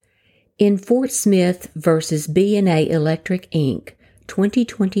In Fort Smith versus B&A Electric, Inc.,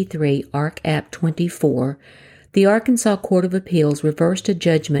 2023 Arc App 24, the Arkansas Court of Appeals reversed a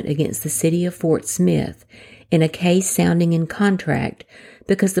judgment against the city of Fort Smith in a case sounding in contract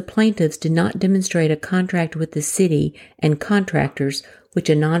because the plaintiffs did not demonstrate a contract with the city and contractors which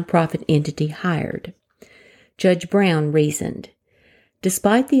a nonprofit entity hired. Judge Brown reasoned,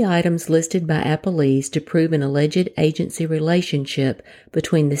 despite the items listed by appellees to prove an alleged agency relationship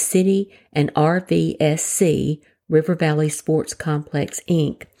between the city and RVSC, River Valley Sports Complex,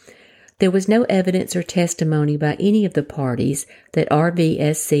 Inc., there was no evidence or testimony by any of the parties that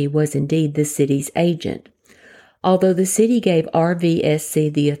RVSC was indeed the city's agent. Although the city gave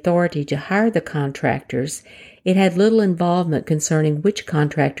RVSC the authority to hire the contractors, it had little involvement concerning which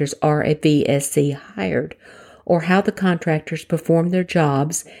contractors RVSC hired or how the contractors performed their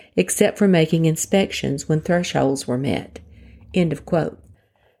jobs except for making inspections when thresholds were met. End of quote.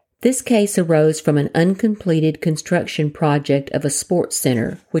 This case arose from an uncompleted construction project of a sports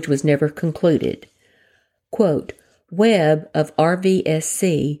center, which was never concluded. Quote, Webb of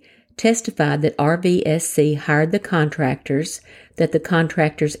RVSC testified that RVSC hired the contractors, that the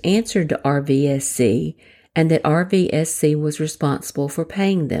contractors answered to RVSC, and that RVSC was responsible for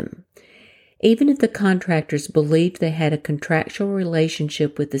paying them. Even if the contractors believed they had a contractual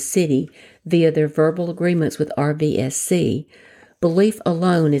relationship with the city via their verbal agreements with RVSC, belief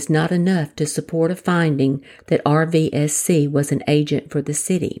alone is not enough to support a finding that RVSC was an agent for the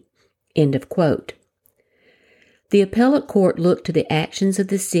city. End of quote. The appellate court looked to the actions of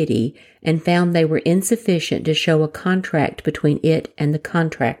the city and found they were insufficient to show a contract between it and the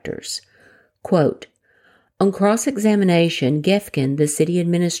contractors. Quote, on cross-examination, Gefkin, the city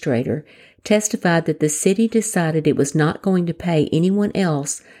administrator, testified that the city decided it was not going to pay anyone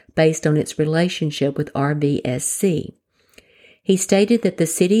else based on its relationship with RVSC. He stated that the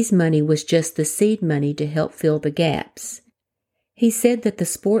city's money was just the seed money to help fill the gaps. He said that the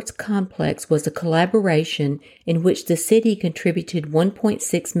sports complex was a collaboration in which the city contributed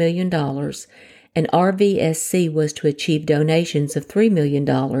 $1.6 million and RVSC was to achieve donations of $3 million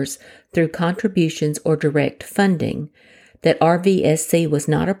through contributions or direct funding, that RVSC was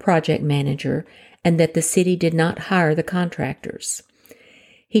not a project manager, and that the city did not hire the contractors.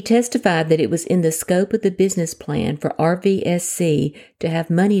 He testified that it was in the scope of the business plan for RVSC to have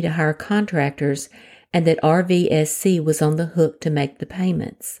money to hire contractors and that RVSC was on the hook to make the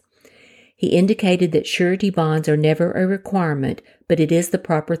payments. He indicated that surety bonds are never a requirement, but it is the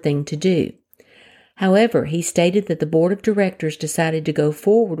proper thing to do. However, he stated that the board of directors decided to go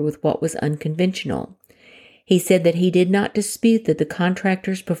forward with what was unconventional. He said that he did not dispute that the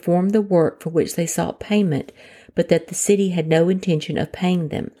contractors performed the work for which they sought payment, but that the city had no intention of paying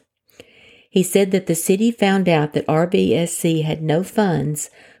them. He said that the city found out that RVSC had no funds,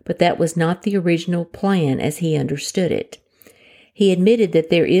 but that was not the original plan as he understood it. He admitted that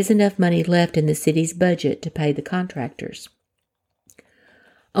there is enough money left in the city's budget to pay the contractors.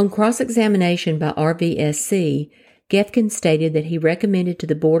 On cross-examination by RVSC, Gefkin stated that he recommended to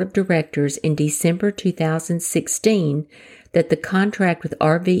the board of directors in December 2016 that the contract with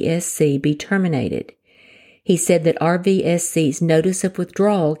RVSC be terminated. He said that RVSC's notice of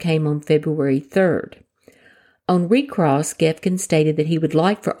withdrawal came on February 3rd. On recross, Gefkin stated that he would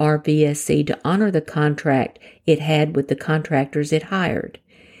like for RVSC to honor the contract it had with the contractors it hired.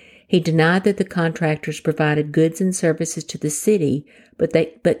 He denied that the contractors provided goods and services to the city,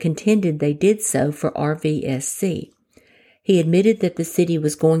 but contended they did so for RVSC. He admitted that the city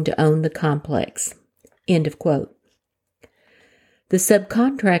was going to own the complex. End of quote. The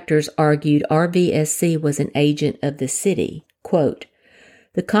subcontractors argued RVSC was an agent of the city. Quote,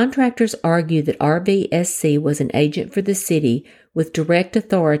 the contractors argued that RVSC was an agent for the city with direct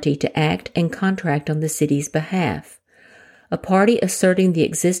authority to act and contract on the city's behalf. A party asserting the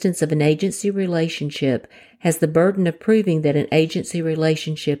existence of an agency relationship has the burden of proving that an agency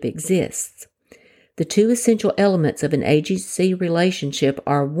relationship exists. The two essential elements of an agency relationship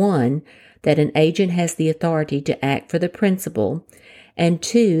are 1, that an agent has the authority to act for the principal, and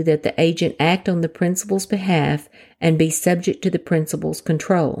 2, that the agent act on the principal's behalf and be subject to the principal's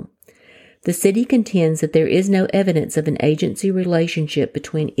control. The city contends that there is no evidence of an agency relationship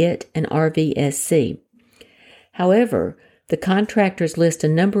between it and RVSC. However, the contractors list a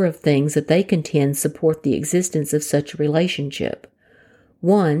number of things that they contend support the existence of such a relationship.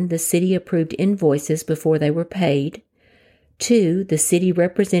 1, the city approved invoices before they were paid. 2, the city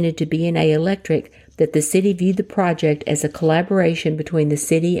represented to B&A Electric that the city viewed the project as a collaboration between the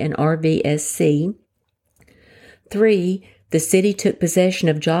city and RVSC. 3, the city took possession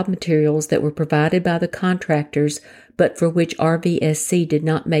of job materials that were provided by the contractors but for which RVSC did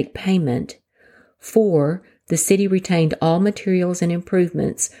not make payment. 4. The city retained all materials and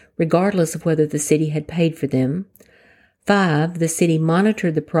improvements, regardless of whether the city had paid for them. 5. The city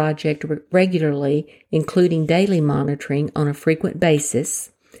monitored the project regularly, including daily monitoring on a frequent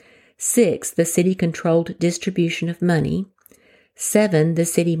basis. 6. The city controlled distribution of money. 7. The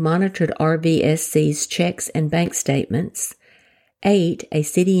city monitored RVSC's checks and bank statements. 8. A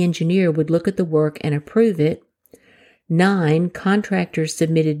city engineer would look at the work and approve it. 9. Contractors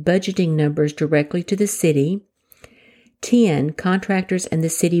submitted budgeting numbers directly to the city. 10. Contractors and the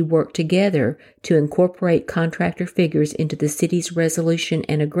city worked together to incorporate contractor figures into the city's resolution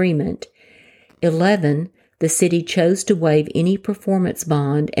and agreement. 11. The city chose to waive any performance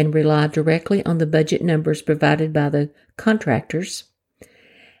bond and rely directly on the budget numbers provided by the contractors.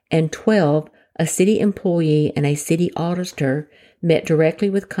 And 12. A city employee and a city auditor met directly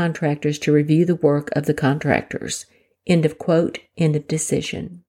with contractors to review the work of the contractors. End of quote, end of decision.